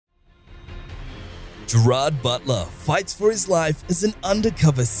Gerard Butler fights for his life as an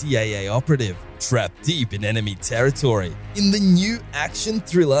undercover CIA operative trapped deep in enemy territory in the new action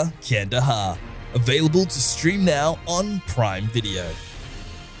thriller Kandahar, available to stream now on Prime Video.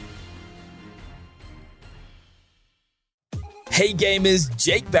 Hey gamers,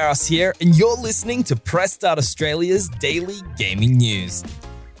 Jake Barros here, and you're listening to Press Start Australia's daily gaming news.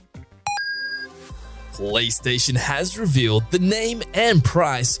 PlayStation has revealed the name and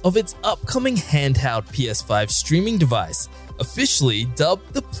price of its upcoming handheld PS5 streaming device, officially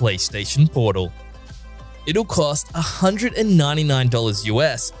dubbed the PlayStation Portal. It'll cost $199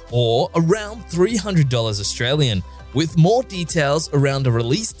 US or around $300 Australian, with more details around a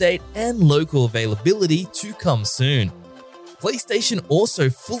release date and local availability to come soon. PlayStation also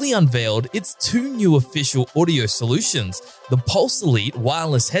fully unveiled its two new official audio solutions, the Pulse Elite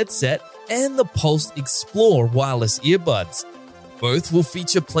wireless headset and the Pulse Explore wireless earbuds. Both will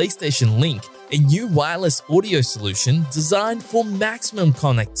feature PlayStation Link, a new wireless audio solution designed for maximum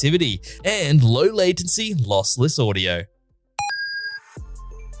connectivity and low-latency lossless audio.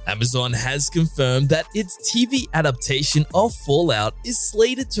 Amazon has confirmed that its TV adaptation of Fallout is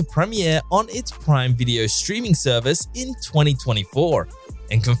slated to premiere on its Prime Video streaming service in 2024,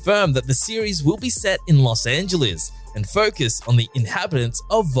 and confirmed that the series will be set in Los Angeles and focus on the inhabitants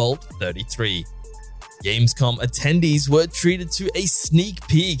of Vault 33. Gamescom attendees were treated to a sneak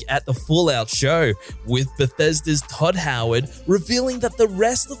peek at the Fallout show, with Bethesda's Todd Howard revealing that the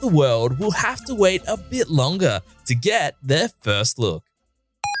rest of the world will have to wait a bit longer to get their first look.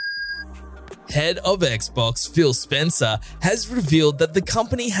 Head of Xbox Phil Spencer has revealed that the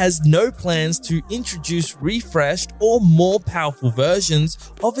company has no plans to introduce refreshed or more powerful versions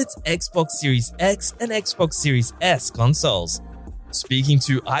of its Xbox Series X and Xbox Series S consoles. Speaking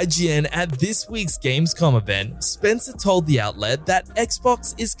to IGN at this week's Gamescom event, Spencer told the outlet that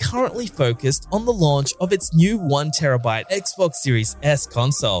Xbox is currently focused on the launch of its new 1TB Xbox Series S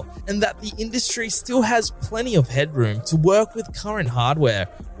console, and that the industry still has plenty of headroom to work with current hardware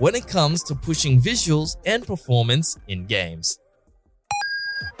when it comes to pushing visuals and performance in games.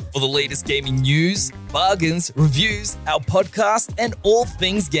 For the latest gaming news, bargains, reviews, our podcast, and all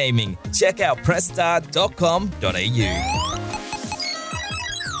things gaming, check out pressstart.com.au.